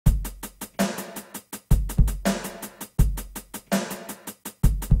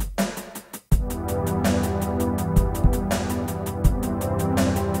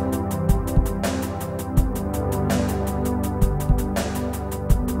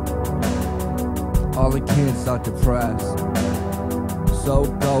All the kids are depressed, so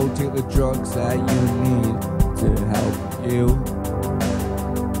go take the drugs that you need to help you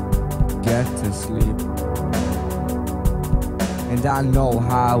get to sleep. And I know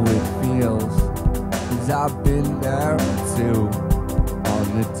how it feels, 'cause I've been there too. On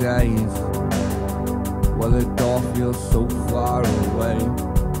the days where the door feels so far away,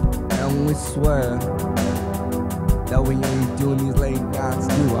 and we swear that we ain't doing these late nights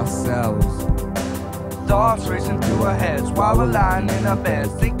to ourselves. Thoughts racing through our heads while we're lying in our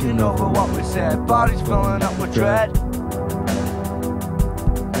beds, thinking over what we said, bodies filling up with dread.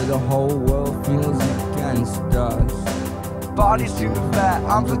 And the whole world feels against us. Body's too fat,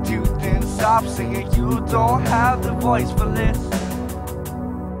 arms are too thin. Stop singing, you don't have the voice for this.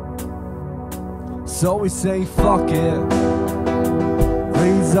 So we say fuck it,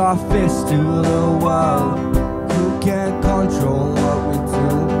 raise our fists to the world. You can't control what we do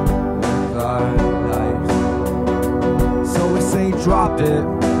with our lives. So we say drop it,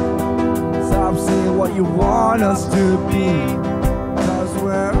 stop saying what you want us to be, 'cause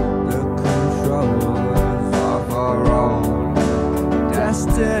we're the controllers of our own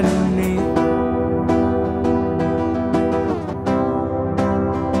destiny.